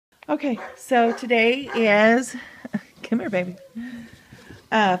Okay, so today is, come here, baby,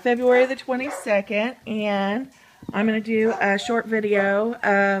 February the 22nd, and I'm going to do a short video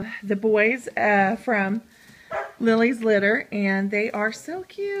of the boys from Lily's litter, and they are so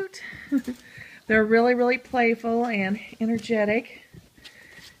cute. They're really, really playful and energetic.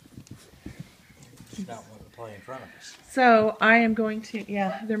 Just not wanting to play in front of us. So I am going to,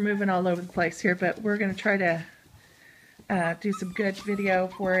 yeah, they're moving all over the place here, but we're going to try to do some good video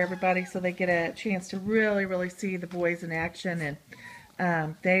for everybody so they get a chance to really, really see the boys in action,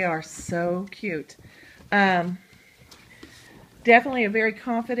 and they are so cute. Definitely a very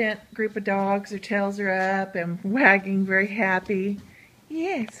confident group of dogs. Their tails are up and wagging, very happy.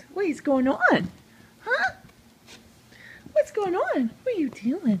 Yes, what is going on? Huh? What's going on? What are you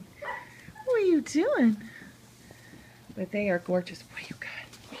doing? What are you doing? But they are gorgeous. What you got?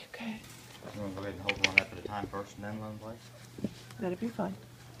 What you got? You want to go ahead and hold one up at a time first and then let them play? That'd be fun.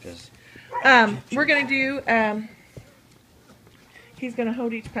 Because we're going to do, he's going to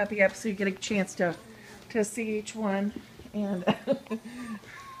hold each puppy up so you get a chance to see each one. And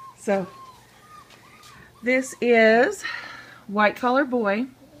so this is White Collar Boy.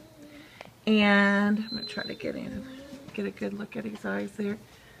 And I'm going to try to get a good look at his eyes there.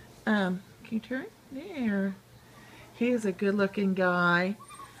 Can you turn? There. He is a good looking guy.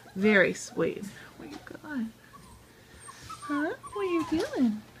 Very sweet. What you got? Huh? What are you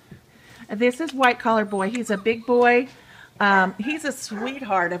doing? This is White Collar Boy. He's a big boy. He's a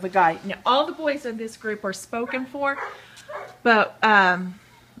sweetheart of a guy. Now, all the boys in this group are spoken for, but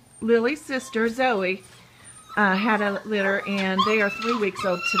Lily's sister, Zoe, had a litter, and they are 3 weeks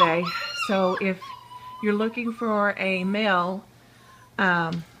old today. So if you're looking for a male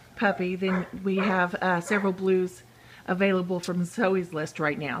puppy, then we have several blues available from Zoe's list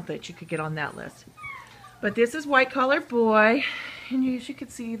right now that you could get on that list. But this is White Collar Boy, and as you can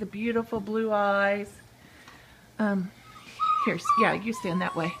see, the beautiful blue eyes. Here's, yeah, you stand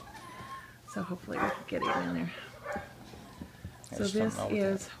that way. So hopefully we can get him in there. So this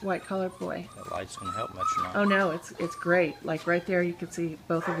is White Collar Boy. That light's going to help much or not. Oh no, it's great. Like right there, you can see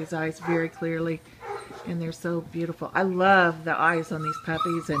both of his eyes very clearly, and they're so beautiful. I love the eyes on these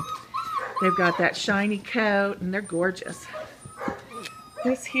puppies, and they've got that shiny coat, and they're gorgeous.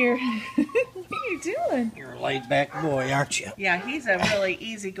 This here, what are you doing? You're a laid-back boy, aren't you? Yeah, he's a really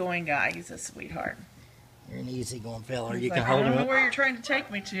easygoing guy. He's a sweetheart. You're an easygoing fella. He's You like, can hold him I don't know up. where you're trying to take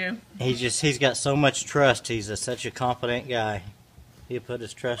me to. He's got so much trust. He's such a confident guy. He'll put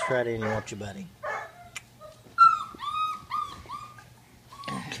his trust right in you, won't you, buddy?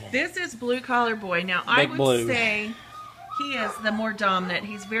 Okay. This is Blue Collar Boy. Now, I would Blue. say he is the more dominant.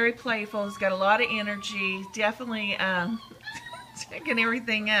 He's very playful. He's got a lot of energy. Definitely checking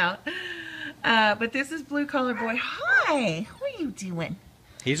everything out. But this is Blue Collar Boy. Hi. What are you doing?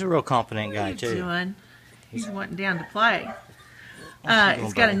 He's a real confident guy, What are you too. doing? He's wanting down to play.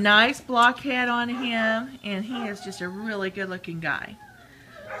 He's got a nice blockhead on him, and he is just a really good-looking guy.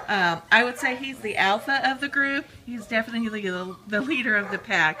 I would say he's the alpha of the group. He's definitely the leader of the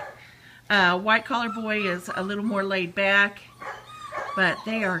pack. White Collar Boy is a little more laid back, but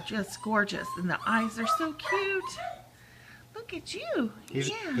they are just gorgeous, and the eyes are so cute. Look at you.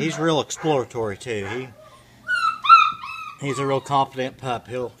 He's real exploratory, too. He's a real confident pup.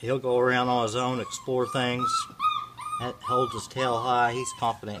 He'll go around on his own, explore things. Holds his tail high. He's a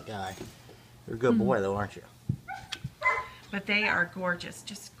confident guy. You're a good boy, though, aren't you? But they are gorgeous,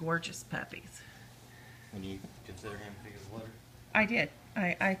 just gorgeous puppies. Would you consider him pick his litter? I did.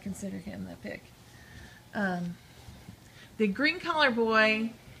 I considered him the pick. The Green Collar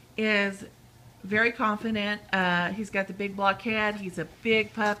Boy is very confident. He's got the big block head. He's a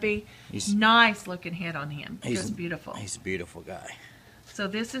big puppy. Nice looking head on him. Just beautiful. He's a beautiful guy. So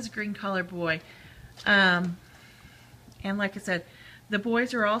this is Green Collar Boy. And like I said, the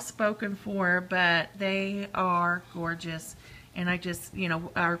boys are all spoken for, but they are gorgeous. And I just,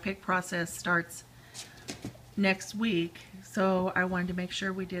 our pick process starts next week. So I wanted to make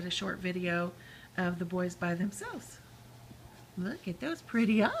sure we did a short video of the boys by themselves. Look at those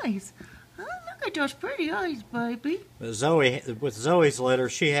pretty eyes. Oh, look at those pretty eyes, baby. With Zoe's litter,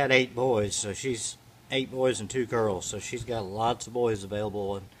 she had 8 boys. So she's 8 boys and 2 girls. So she's got lots of boys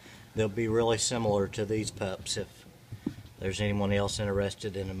available. And they'll be really similar to these pups if there's anyone else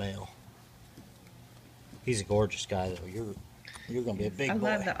interested in a male. He's a gorgeous guy, though. You're going to be a big boy.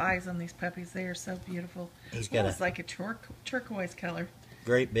 I love the eyes on these puppies. They are so beautiful. He's got it's like a turquoise color.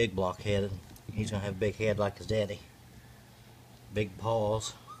 Great big block-headed. He's going to have a big head like his daddy. Big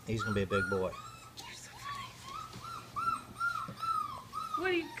paws. He's going to be a big boy. You're so funny. What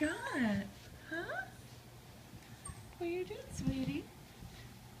do you got? Huh? What are you doing, sweetie?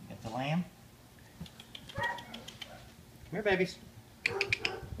 Got Like the lamb. Come here, babies.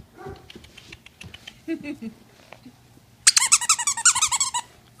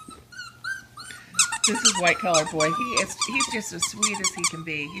 This is White Collar Boy. He's just as sweet as he can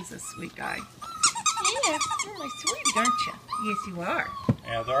be. He's a sweet guy. Yes, you're my sweetie, aren't you? Yes, you are.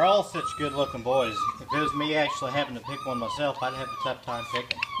 Yeah, they're all such good-looking boys. If it was me actually having to pick one myself, I'd have a tough time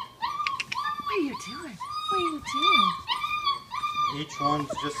picking. What are you doing? What are you doing? Each one's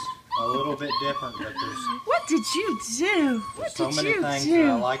just a little bit different, but What did you do? there's so many things that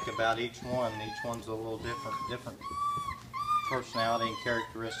I like about each one. Each one's a little different personality and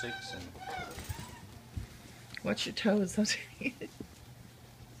characteristics. And Watch your toes. yeah,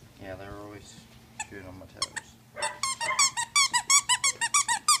 they're always good on my toes.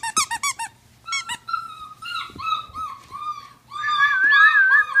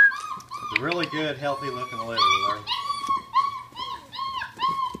 It's a really good, healthy-looking litter.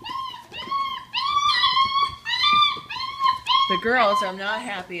 The girls are not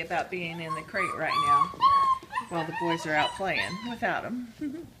happy about being in the crate right now while the boys are out playing without them.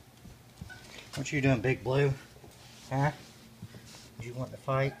 What you doing, Big Blue? Huh? Did you want to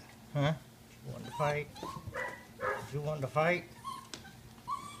fight? Huh? Did you want to fight? Did you want to fight?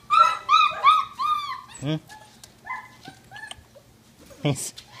 Hmm?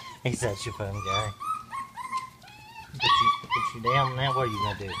 He's such a fun guy. Put you down now. What are you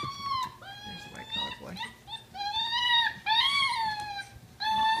gonna do? There's the White Collar Boy.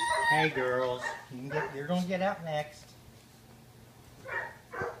 Hey, girls, you're gonna get out next.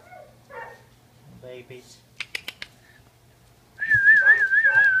 Babies.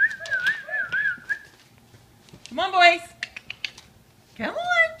 Come on, boys. Come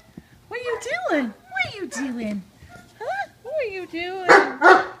on. What are you doing? What are you doing? Huh? What are you doing?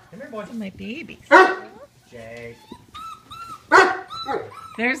 Come here, boy. My babies. Jake.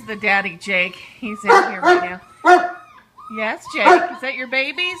 There's the daddy, Jake. He's in here right now. Yes, Jake. Is that your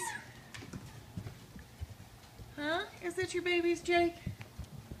babies? Huh? Is that your babies, Jake?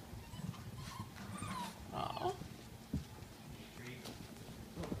 Oh.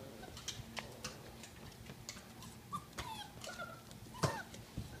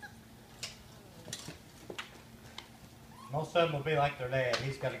 Most of them will be like their dad.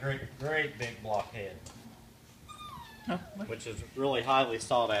 He's got a great big block head, Oh, look. which is really highly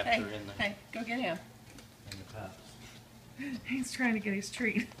sought after Hey, in the go get him. pups. He's trying to get his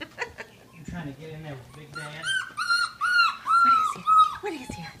treat. You trying to get in there with Big Dad? What is he? What is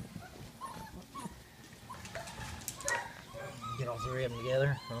he? Get all three of them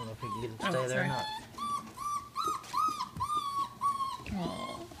together. I don't know if we can get them to Oh, stay there or sorry. not.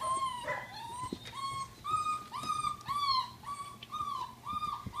 Aww.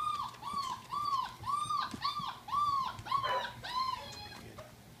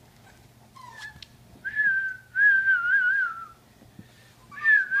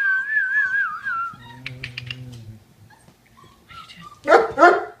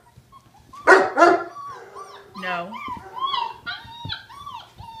 No.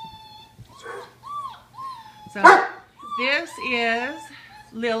 So this is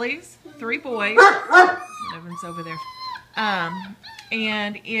Lily's 3 boys. Evan's over there.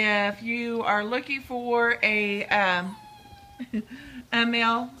 And if you are looking for a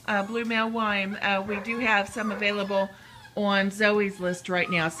male, blue male wine, we do have some available on Zoe's list right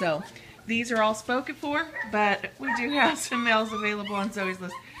now. So these are all spoken for, but we do have some males available on Zoe's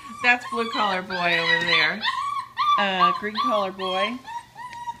list. That's Blue Collar Boy over there. Green Collar Boy.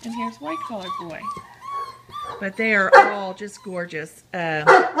 And here's White Collar Boy. But they are all just gorgeous.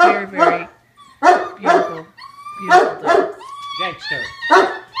 Very, very beautiful, beautiful dogs. Gangster.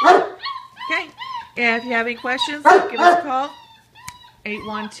 Okay. If you have any questions, give us a call.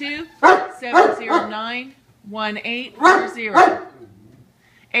 812-709-1840.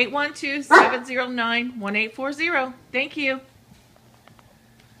 812-709-1840. Thank you.